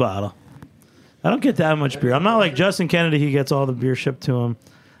big bottle. I don't get that much beer. I'm not like Justin Kennedy. He gets all the beer shipped to him.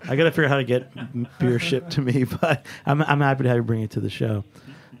 I got to figure out how to get beer shipped to me, but I'm happy to have you bring it to the show.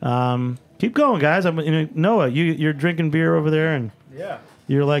 Keep going, guys. Noah, you're drinking beer over there, and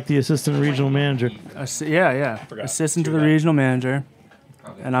you're like the assistant regional manager. Assistant to the regional manager,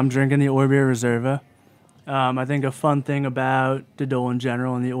 and I'm drinking the Ore beer Reserva. I think a fun thing about Dodol in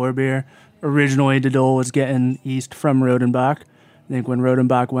general and the Ore beer, originally Dodol was getting yeast from Rodenbach. I think when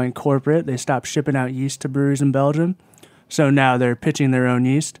Rodenbach went corporate, they stopped shipping out yeast to breweries in Belgium. So now they're pitching their own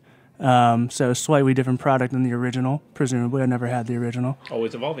yeast. So slightly different product than the original. Presumably, I never had the original.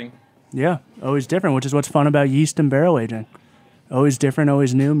 Always evolving. Yeah, always different, which is what's fun about yeast and barrel aging. Always different,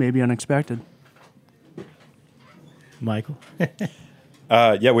 always new, maybe unexpected. Michael?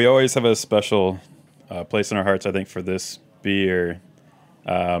 We always have a special place in our hearts, I think, for this beer.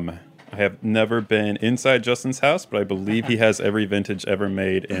 I have never been inside Justin's house, but I believe he has every vintage ever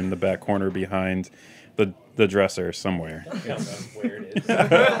made in the back corner behind the dresser somewhere. Where it is.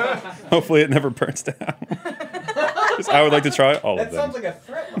 Hopefully it never burns down. 'Cause I would like to try all of them. That sounds like a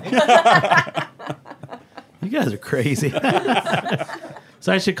threat. You guys are crazy.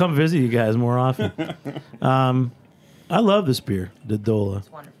 So I should come visit you guys more often. I love this beer, the Dodola.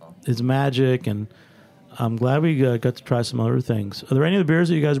 It's wonderful. It's magic, and I'm glad we got to try some other things. Are there any of the beers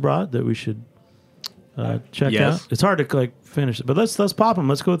that you guys brought that we should check yes. out? It's hard to finish it, but let's pop them.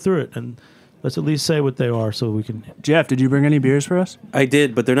 Let's go through it, and let's at least say what they are so we can. Jeff, did you bring any beers for us? I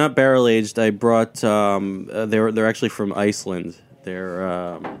did, but they're not barrel aged. I brought. They're actually from Iceland.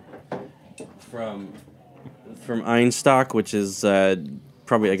 They're from Einstock, which is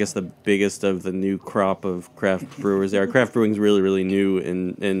probably, I guess, the biggest of the new crop of craft brewers there. Craft brewing's really, really new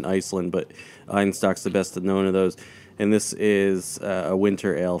in Iceland, but Einstock's the best known of those. And this is a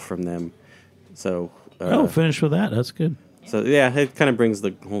winter ale from them. So finish with that. That's good. So yeah, it kind of brings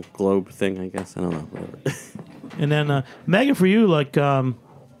the whole globe thing, I guess. I don't know. Whatever. And then Megan, for you, like, you know,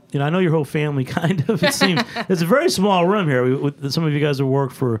 I know your whole family kind of. It seems it's a very small room here. Some of you guys have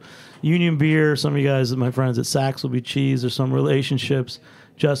worked for Union Beer. Some of you guys, my friends at Saxelby Cheese. There's some relationships.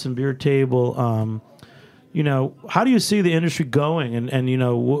 Justin Beer Table. You know, how do you see the industry going? And you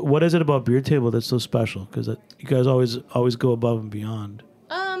know, what is it about Beer Table that's so special? Because you guys always go above and beyond.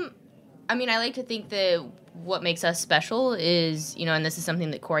 I mean, I like to think that what makes us special is, you know, and this is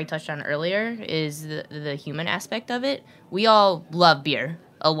something that Corey touched on earlier, is the human aspect of it. We all love beer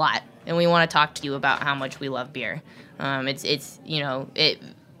a lot, and we want to talk to you about how much we love beer. It's you know, it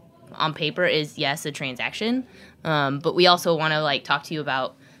on paper is, yes, a transaction, but we also want to, like, talk to you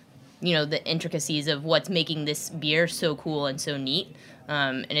about, you know, the intricacies of what's making this beer so cool and so neat.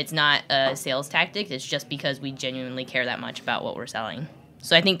 And it's not a sales tactic. It's just because we genuinely care that much about what we're selling.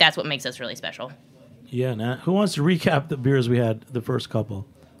 So I think that's what makes us really special. Yeah, Nat. Who wants to recap the beers we had, the first couple?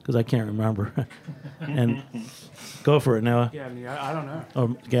 Because I can't remember. And go for it, Noah. Yeah, I mean, I don't know. Oh,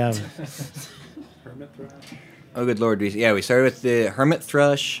 Gavin. Hermit Thrush. Oh, good Lord. We started with the Hermit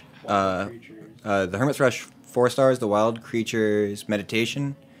Thrush. The Hermit Thrush 4 stars, the Wild Creatures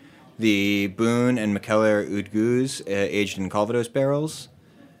Meditation. The Boone and McKellar Oud Goose, aged in Calvados barrels.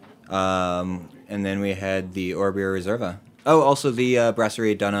 And then we had the Orbir Reserva. Oh, also the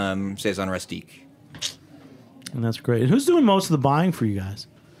Brasserie Dunham Saison Rustique. And that's great. And who's doing most of the buying for you guys?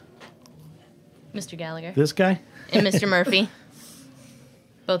 Mr. Gallagher. This guy? And Mr. Murphy.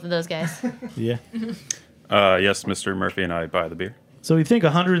 Both of those guys. Yeah. Yes, Mr. Murphy and I buy the beer. So you think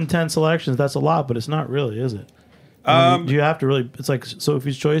 110 selections, that's a lot, but it's not really, is it? Do you have to really, it's like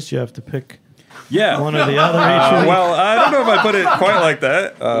Sophie's Choice, you have to pick one or the other each week? Well, I don't know if I put it quite like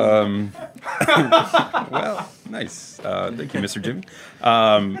that. Well, nice. Thank you, Mr. Jimmy.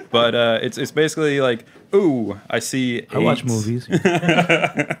 But it's basically like, ooh, I see 8. I watch movies.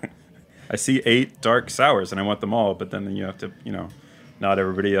 I see 8 dark sours, and I want them all. But then you have to, you know, not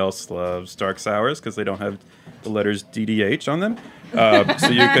everybody else loves dark sours because they don't have the letters DDH on them. So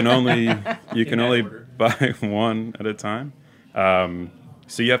you can only buy one at a time.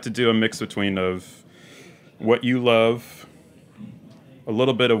 So you have to do a mix between of what you love, a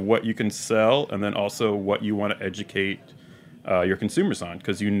little bit of what you can sell, and then also what you want to educate your consumers on,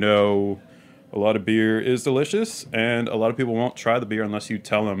 because you know a lot of beer is delicious, and a lot of people won't try the beer unless you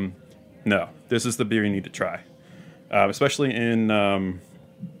tell them, no, this is the beer you need to try. Especially in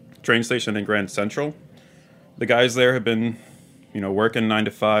train station in Grand Central. The guys there have been, you know, working 9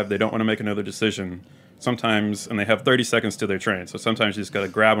 to 5. They don't want to make another decision. Sometimes, and they have 30 seconds to their train. So sometimes you just got to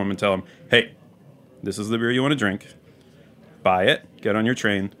grab them and tell them, hey, this is the beer you want to drink. Buy it, get on your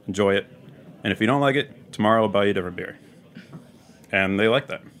train, enjoy it. And if you don't like it, tomorrow I'll buy you a different beer. And they like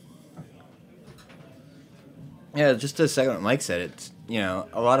that. Yeah, just to second what Mike said, it's, you know,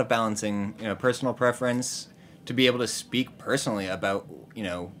 a lot of balancing, you know, personal preference, to be able to speak personally about, you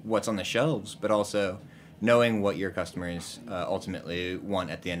know, what's on the shelves, but also knowing what your customers ultimately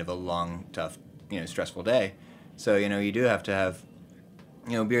want at the end of a long, tough, you know, stressful day. So, you know, you do have to have,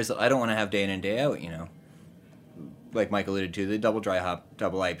 you know, beers that I don't want to have day in and day out, you know. Like Mike alluded to, the double dry hop,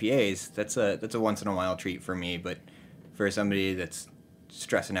 double IPAs, that's a once in a while treat for me, but for somebody that's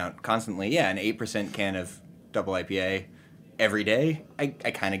stressing out constantly, yeah, an 8% can of double IPA every day, I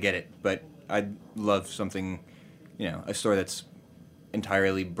kind of get it, but I'd love something, you know, a store that's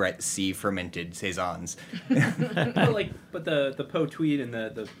entirely Brett C fermented saisons. But the Po Tweed and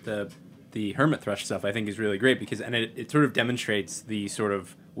the Hermit Thrush stuff I think is really great because it sort of demonstrates the sort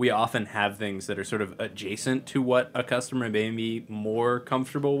of, we often have things that are sort of adjacent to what a customer may be more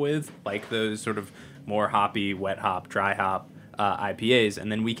comfortable with, like those sort of more hoppy, wet hop, dry hop IPAs,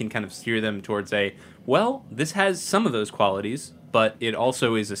 and then we can kind of steer them towards this has some of those qualities, but it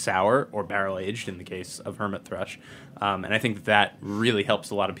also is a sour or barrel aged in the case of Hermit Thrush. And I think that really helps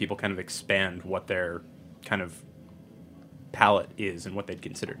a lot of people kind of expand what their kind of palate is and what they'd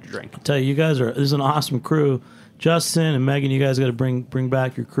consider to drink. I'll tell you, this is an awesome crew. Justin and Megan, you guys got to bring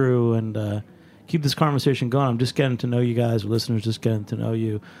back your crew and keep this conversation going. I'm just getting to know you guys, listeners just getting to know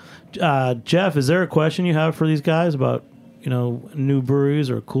you. Jeff, is there a question you have for these guys about, you know, new breweries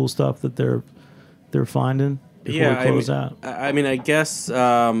or cool stuff that they're finding before we close out? I mean, I guess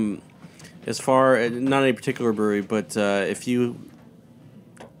as far, not any particular brewery, but if you,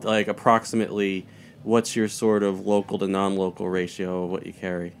 like, approximately, what's your sort of local to non-local ratio of what you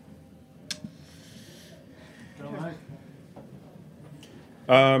carry?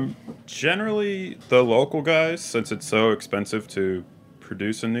 Generally, the local guys, since it's so expensive to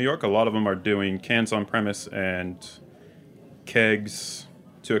produce in New York, a lot of them are doing cans on premise and kegs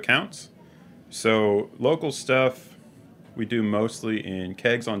to accounts. So local stuff we do mostly in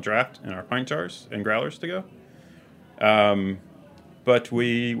kegs on draft in our pint jars and growlers to go. But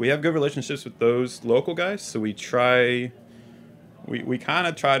we have good relationships with those local guys, so we kind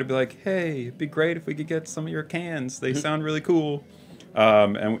of try to be like, hey, it'd be great if we could get some of your cans. They sound really cool.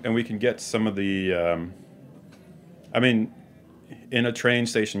 And we can get some of the, in a train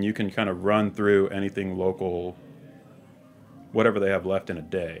station, you can kind of run through anything local, whatever they have left in a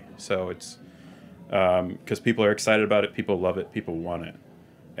day. So it's, because people are excited about it, people love it, people want it.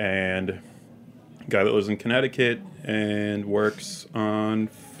 And a guy that lives in Connecticut and works on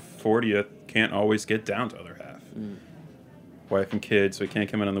 40th can't always get down to other half. Wife and kids, so he can't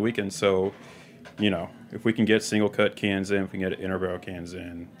come in on the weekend. So, if we can get single cut cans in, if we can get inner barrel cans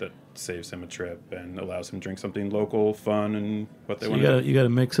in, that saves him a trip and allows him to drink something local, fun, and what they want to do. You got to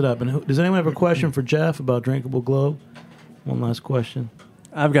mix it up. And does anyone have a question for Jeff about Drinkable Globe? One last question.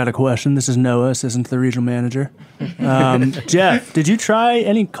 I've got a question. This is Noah, assistant to the regional manager. Jeff, did you try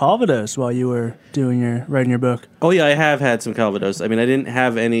any Calvados while you were writing your book? Oh yeah, I have had some Calvados. I didn't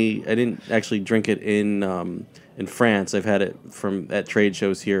have any. I didn't actually drink it in France. I've had it at trade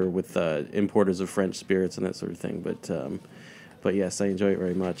shows here with importers of French spirits and that sort of thing. But yes, I enjoy it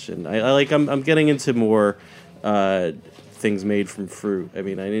very much, and I'm getting into more things made from fruit. I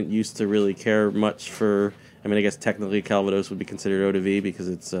didn't used to really care much for. I guess technically Calvados would be considered eau de vie because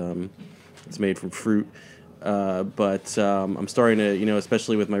it's made from fruit. But I'm starting to,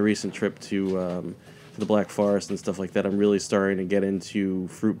 especially with my recent trip to the Black Forest and stuff like that, I'm really starting to get into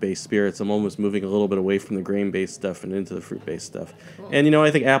fruit-based spirits. I'm almost moving a little bit away from the grain-based stuff and into the fruit-based stuff. Cool. And,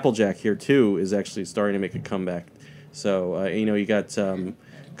 I think Applejack here, too, is actually starting to make a comeback. So, you got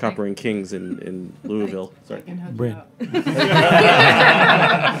Copper and Kings in Louisville. Sorry. Bryn.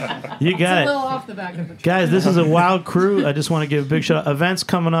 You got a it. little off the back of the Guys, this is a wild crew. I just want to give a big shout out. Events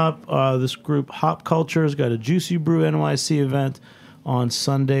coming up. This group, Hop Culture, has got a Juicy Brew NYC event on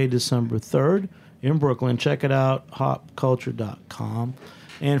Sunday, December 3rd in Brooklyn. Check it out, hopculture.com.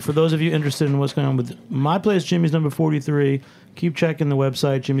 And for those of you interested in what's going on with my place, Jimmy's Number 43, keep checking the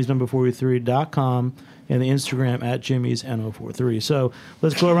website, jimmysnumber43.com, and the Instagram at Jimmy's N043. So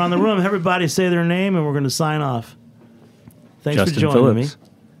let's go around the room. Everybody say their name, and we're going to sign off. Thanks Justin for joining Phillips. me.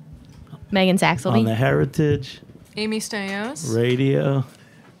 Megan Saxelby. On the Heritage Amy Stayos. Radio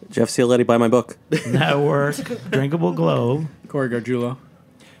Jeff Cioletti, buy my book. Network, Drinkable Globe. Corey Gargiulo.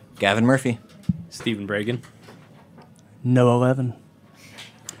 Gavin Murphy. Stephen Bragan. No 11.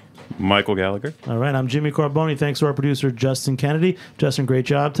 Michael Gallagher. All right, I'm Jimmy Carboni. Thanks to our producer, Justin Kennedy. Justin, great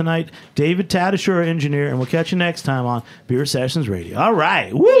job tonight. David Tatasciore, our engineer, and we'll catch you next time on Beer Sessions Radio. All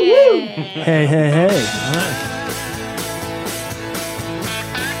right. Woo, woo. Hey, hey, hey. All right.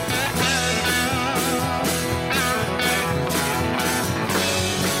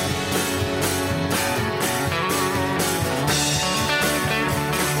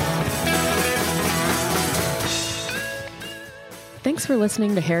 Thanks for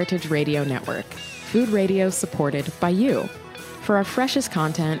listening to Heritage Radio Network, food radio supported by you. For our freshest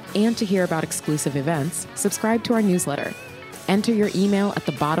content and to hear about exclusive events, subscribe to our newsletter. Enter your email at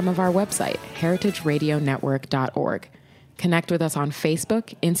the bottom of our website, heritageradionetwork.org. Connect with us on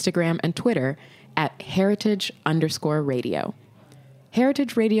Facebook, Instagram, and Twitter at heritage_radio.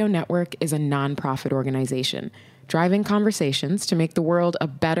 Heritage Radio Network is a nonprofit organization driving conversations to make the world a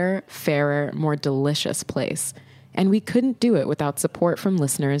better, fairer, more delicious place. And we couldn't do it without support from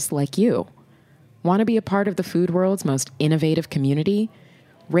listeners like you. Want to be a part of the food world's most innovative community?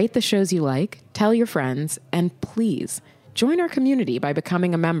 Rate the shows you like, tell your friends, and please join our community by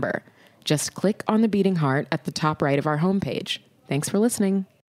becoming a member. Just click on the beating heart at the top right of our homepage. Thanks for listening.